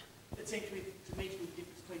 it seemed to me to be the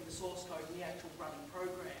difference between the source code and the actual running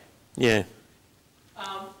program. Yeah.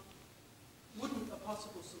 Wouldn't a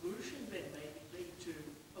possible solution then maybe be to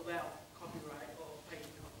allow copyright or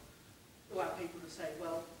allow people to say,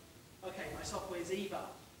 well, okay, my software's either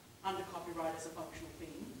under copyright copyright as a functional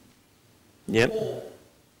thing, Yep. or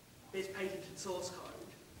there's patented source code,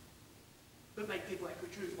 but make people have to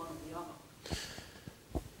choose one or the other.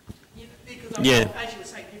 Because as you were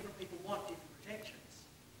saying, different people want different protections.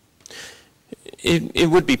 It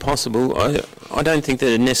would be possible. I don't think that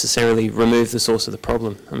it necessarily remove the source of the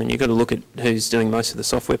problem. I mean, you've got to look at who's doing most of the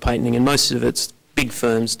software patenting, and most of it's big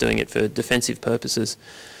firms doing it for defensive purposes,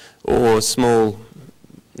 or small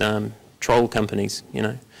troll companies, you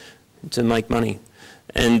know, to make money.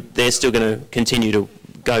 And they're still going to continue to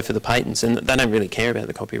go for the patents, and they don't really care about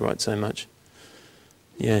the copyright so much.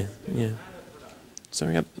 Yeah, yeah.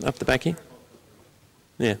 Sorry, up the back here?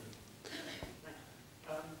 Yeah.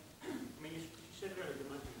 I mean, you said earlier there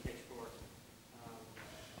might be a case for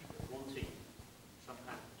wanting some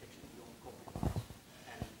kind of protection beyond copyright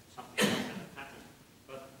and something like a patent.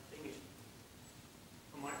 But the thing is,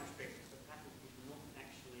 from my perspective, the patent is not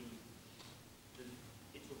actually,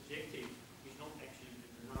 its objective is not actually to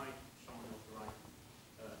deny someone else the right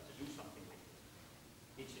to do something with it.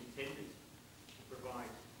 It's intended to provide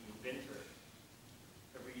the inventor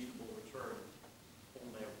a reasonable return on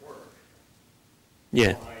their work.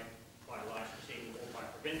 Yeah. By licensing or by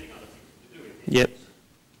preventing other people to do it. Yep.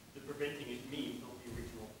 The preventing is me, not the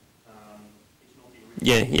original. It's not the original.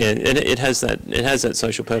 Yeah, yeah. It has that. It has that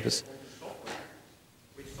social purpose.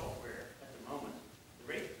 With software at the moment,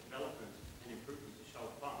 the rate of development and improvement is so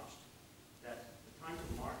fast that the time to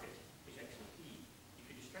market is actually key. If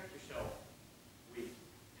you distract yourself with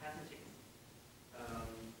patenting,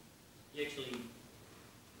 you actually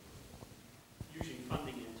using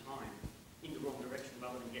funding and time in the wrong direction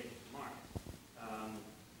rather than getting to the market,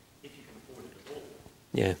 if you can afford it at all.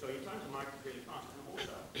 Yeah. So your time to market is really fast. And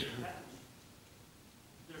also, patents,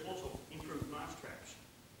 there's also improved mousetraps.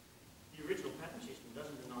 The original patent system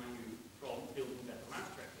doesn't deny you from building better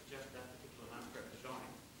mousetrap. It's just that particular mousetrap design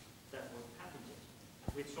that was patented.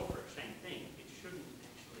 With software, same thing. It shouldn't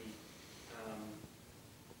actually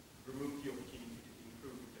remove the opportunity to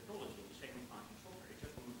improve the technology at the same time in software. It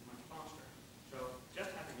just moves much faster. So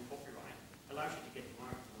just having a copyright allows you to get to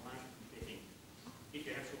market and allows you to be getting, if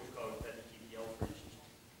you have source code that is GPL, for instance,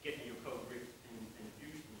 getting your code written and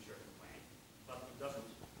used in a certain way, but it doesn't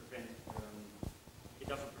prevent improvement.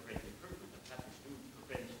 The patents do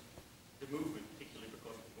prevent the movement, particularly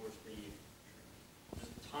because, of course, the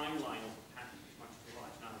timeline of the patent is much too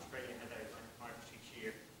large. Now, Australia had a 5 or 6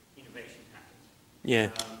 year innovation patent. Yeah.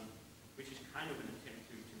 Which is kind of an attempt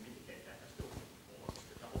to mitigate that. I still think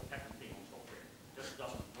the whole patent thing on software just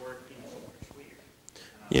doesn't work in the software sphere.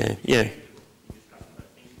 Yeah, yeah.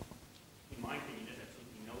 In my opinion, there's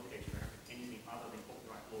absolutely no case for anything other than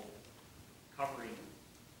copyright law covering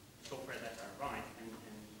software that I write and the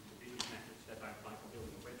business methods that I apply for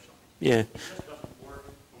building a website. Yeah. It just doesn't work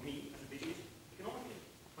for me as a business. Economically,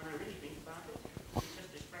 when I really think about it, it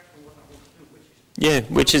just distracts from what I want to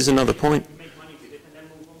do, which is another point. Make money with it and then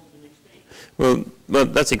move on to the next thing. Well,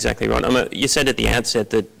 that's exactly right. You said at the outset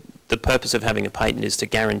that the purpose of having a patent is to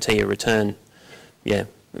guarantee a return. Yeah.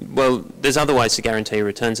 Well, there's other ways to guarantee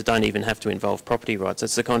returns that don't even have to involve property rights.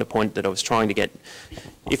 That's the kind of point that I was trying to get.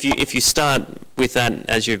 If you start with that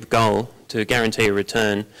as your goal, to guarantee a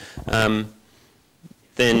return,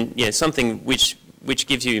 then yeah, something which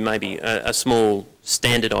gives you maybe a small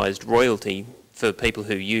standardised royalty for people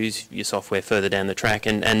who use your software further down the track,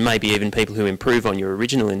 and maybe even people who improve on your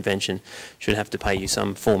original invention should have to pay you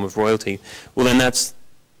some form of royalty. Well, then that's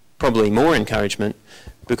probably more encouragement,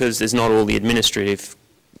 because there's not all the administrative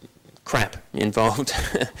crap involved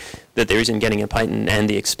that there is in getting a patent, and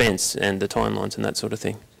the expense and the timelines and that sort of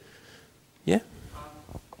thing. Yeah?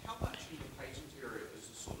 How much in the patent area is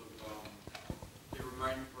the sort of the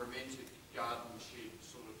romantic garden shed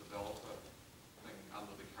sort of developer thing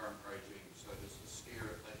under the current regime? So there's the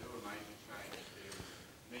scare if they do a major change,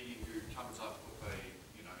 they're needing who comes up with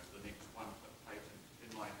the next one patent in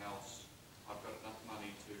my house. I've got enough money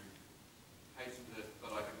to patent it,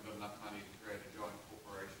 but I haven't got enough money to create a giant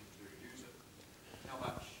corporation to use it. How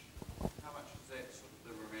much is that sort of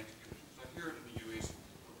the romantic interest? So here in the US,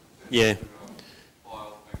 Yeah.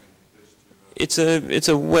 It's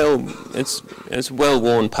a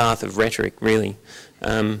well-worn path of rhetoric, really.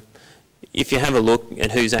 If you have a look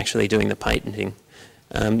at who's actually doing the patenting,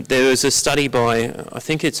 there was a study by, I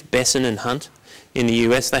think it's Besson and Hunt in the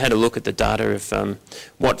US. They had a look at the data of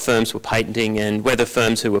what firms were patenting and whether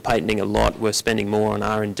firms who were patenting a lot were spending more on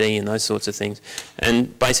R&D and those sorts of things.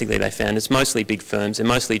 And basically they found it's mostly big firms. They're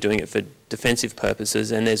mostly doing it for defensive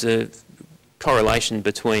purposes, and there's a correlation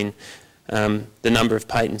between the number of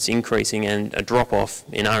patents increasing and a drop-off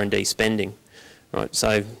in R&D spending. Right.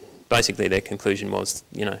 So basically their conclusion was,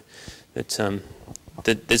 that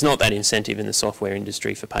there's not that incentive in the software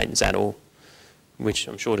industry for patents at all, which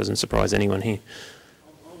I'm sure doesn't surprise anyone here.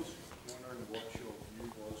 I was wondering what your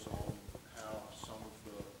view was on how some of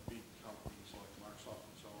the big companies like Microsoft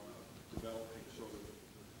and so on are developing sort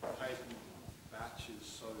of patent batches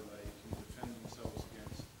so they can defend themselves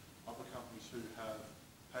against other companies who have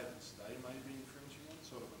patents they may be infringing on,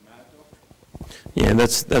 sort of a mad doctrine. Yeah,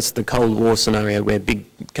 that's the Cold War scenario where big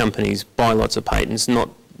companies buy lots of patents, not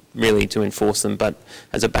really to enforce them, but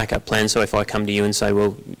as a backup plan. So if I come to you and say,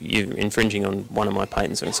 well, you're infringing on one of my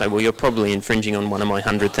patents, I can say, well, you're probably infringing on one of my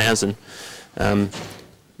 100,000.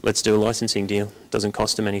 Let's do a licensing deal. Doesn't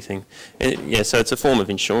cost them anything. Yeah, so it's a form of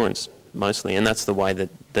insurance mostly, and that's the way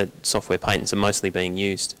that software patents are mostly being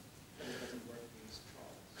used.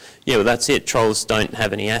 Yeah, well, that's it. Trolls don't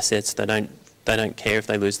have any assets. They don't care if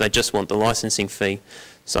they lose. They just want the licensing fee.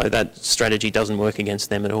 So that strategy doesn't work against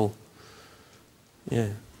them at all. Yeah.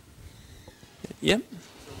 Yep.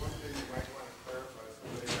 So one thing you might want to clarify,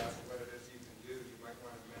 somebody asked what it is you can do, you might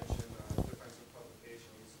want to mention defensive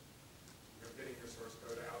publications, getting your source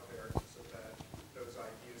code out there so that those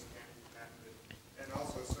ideas can be patented. And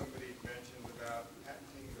also somebody mentioned about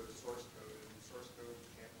patenting your source code, and source code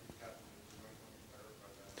can't be patented. You might want to clarify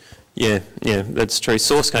that. Yeah, that's true.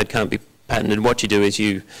 Source code can't be patented. What you do is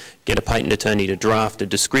you get a patent attorney to draft a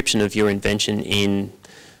description of your invention in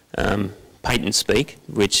patent speak,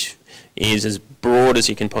 which is as broad as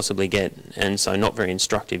you can possibly get, and so not very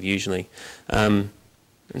instructive usually. And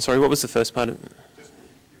sorry, what was the first part of it? Just,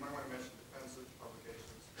 you might want to mention defensive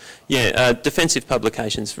publications. Yeah, defensive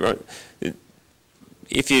publications. Right.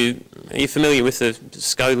 Are you familiar with the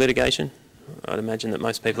SCO litigation? I'd imagine that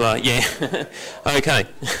most people are. Yeah. Okay.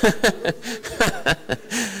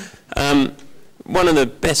 One of the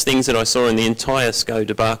best things that I saw in the entire SCO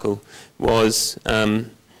debacle was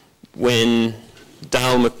when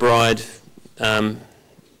Dale McBride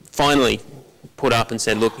finally put up and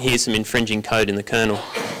said, look, here's some infringing code in the kernel.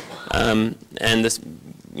 And this,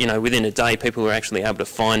 within a day people were actually able to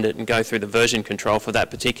find it and go through the version control for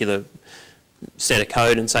that particular set of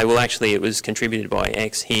code and say, well, actually it was contributed by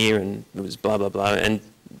X here and it was blah, blah, blah, and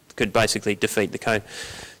could basically defeat the code.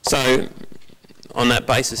 So on that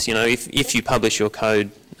basis, if you publish your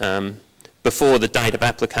code before the date of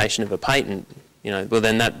application of a patent, well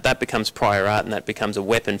then that becomes prior art and that becomes a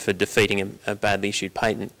weapon for defeating a badly issued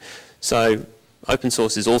patent. So open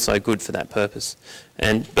source is also good for that purpose.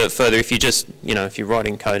 But further, if you just, if you're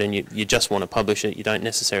writing code and you just want to publish it, you don't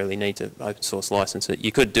necessarily need to open source license it.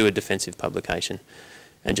 You could do a defensive publication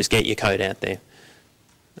and just get your code out there.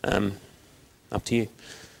 Up to you.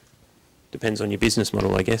 Depends on your business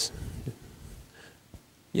model, I guess.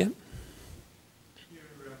 Yeah.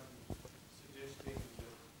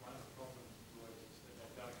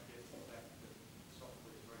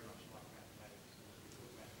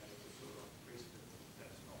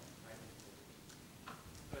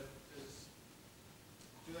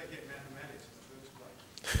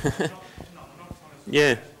 I'm not trying to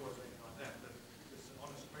Yeah. or anything like that, but it's an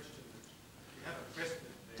honest question that you have a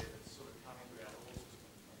precedent there that's sort of come into our law system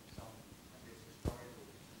from some, I guess, historical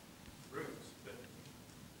roots, but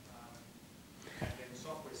and then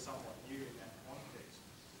software is somewhat new in that context.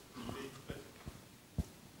 But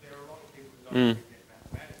there are a lot of people who don't get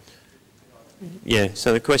mathematics. Yeah,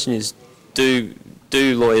 so the question is, do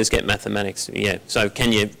lawyers get mathematics? Yeah, so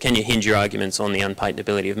can you hinge your arguments on the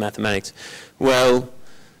unpatentability of mathematics? Well,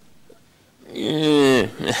 yeah.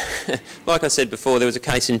 Like I said before, there was a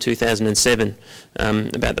case in 2007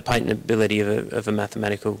 about the patentability of a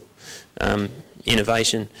mathematical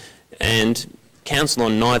innovation, and counsel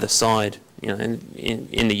on neither side,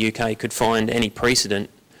 in the UK could find any precedent,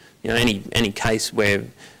 any case where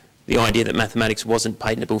the idea that mathematics wasn't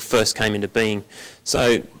patentable first came into being.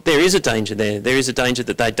 So there is a danger there. There is a danger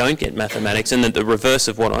that they don't get mathematics, and that the reverse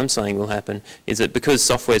of what I'm saying will happen is that because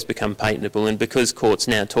software's become patentable and because courts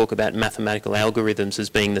now talk about mathematical algorithms as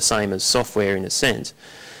being the same as software in a sense,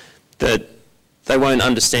 that they won't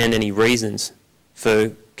understand any reasons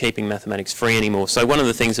for keeping mathematics free anymore. So one of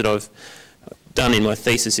the things that I've done in my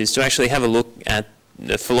thesis is to actually have a look at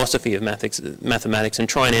the philosophy of mathematics and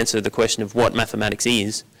try and answer the question of what mathematics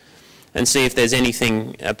is, and see if there's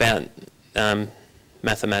anything about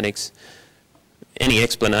mathematics, any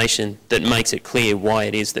explanation that makes it clear why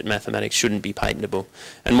it is that mathematics shouldn't be patentable.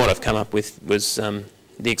 And what I've come up with was the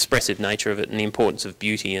expressive nature of it and the importance of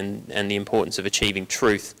beauty and the importance of achieving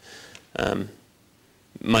truth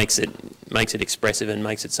makes it expressive and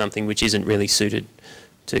makes it something which isn't really suited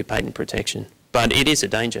to patent protection. But it is a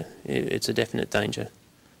danger. It's a definite danger.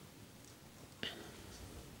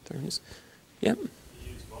 Yep.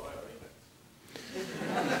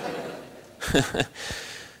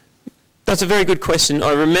 That's a very good question.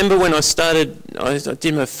 I remember when I started, I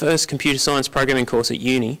did my first computer science programming course at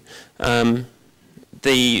uni.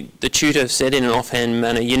 The tutor said in an offhand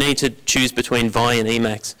manner, you need to choose between Vi and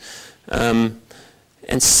Emacs.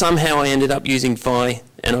 And somehow I ended up using Vi,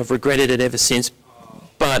 and I've regretted it ever since.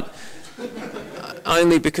 But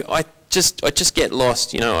only because I just get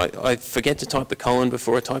lost. You know, I forget to type the colon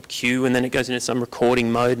before I type Q, and then it goes into some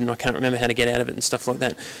recording mode, and I can't remember how to get out of it and stuff like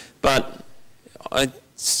that. But I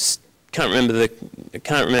can't remember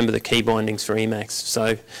the key bindings for Emacs.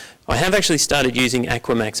 So I have actually started using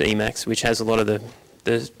Aquamax Emacs, which has a lot of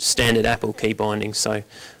the standard Apple key bindings. So I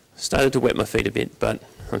started to wet my feet a bit, but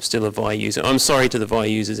I'm still a Vi user. I'm sorry to the Vi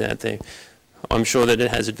users out there. I'm sure that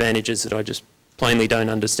it has advantages that I just plainly don't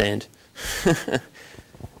understand.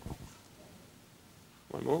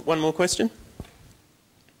 One more question?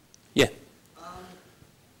 Yeah.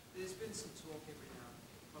 There's been some talk every now and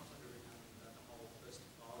then, crops up every now and then, about the whole first to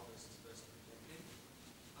file versus first to protect thing.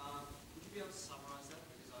 Would you be able to summarise that?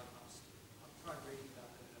 Because I've tried reading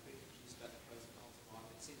about that and I've been confused about the pros and cons of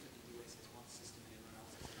it. It seems that the US has one system and everyone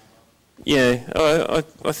else has another. Yeah,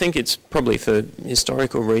 I think it's probably for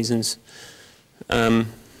historical reasons.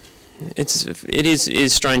 It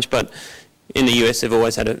is strange, but in the US they've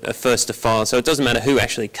always had a first to file, so it doesn't matter who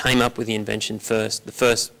actually came up with the invention first. The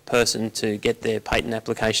first person to get their patent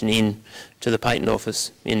application in to the patent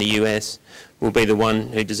office in the US will be the one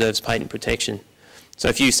who deserves patent protection. So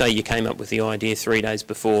if you say you came up with the idea 3 days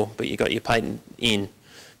before, but you got your patent in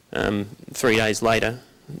 3 days later,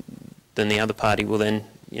 then the other party will then,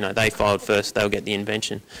 you know, they filed first, they'll get the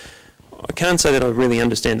invention. I can't say that I really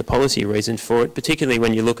understand the policy reason for it, particularly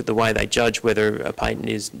when you look at the way they judge whether a patent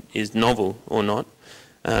is novel or not.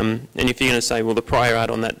 And if you're going to say, well, the prior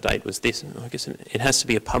art on that date was this, I guess it has to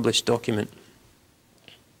be a published document.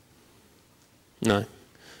 No.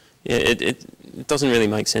 Yeah, it doesn't really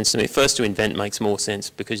make sense to me. First to invent makes more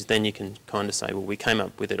sense, because then you can kind of say, well, we came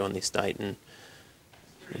up with it on this date. And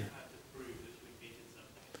it's very hard to prove that you invented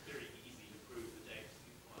something. It's very easy to prove the dates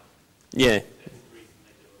required. yeah. That's the reason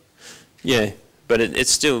they do it. Yeah, but it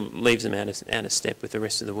still leaves them out of step with the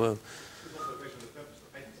rest of the world. There's also a question of the purpose of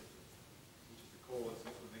the patent system, which is to cause,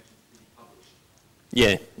 as was mentioned, to be published.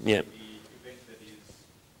 Yeah, yeah. The invention that is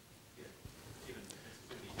given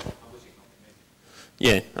exclusively publishing, not inventing.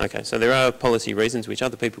 Yeah, okay, so there are policy reasons which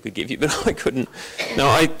other people could give you, but I couldn't. No,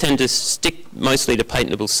 I tend to stick mostly to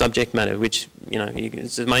patentable subject matter, which, you know,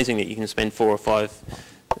 it's amazing that you can spend 4 or 5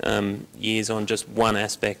 years on just one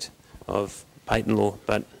aspect of patent law,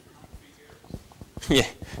 but yeah.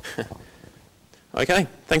 Okay,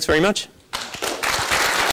 thanks very much.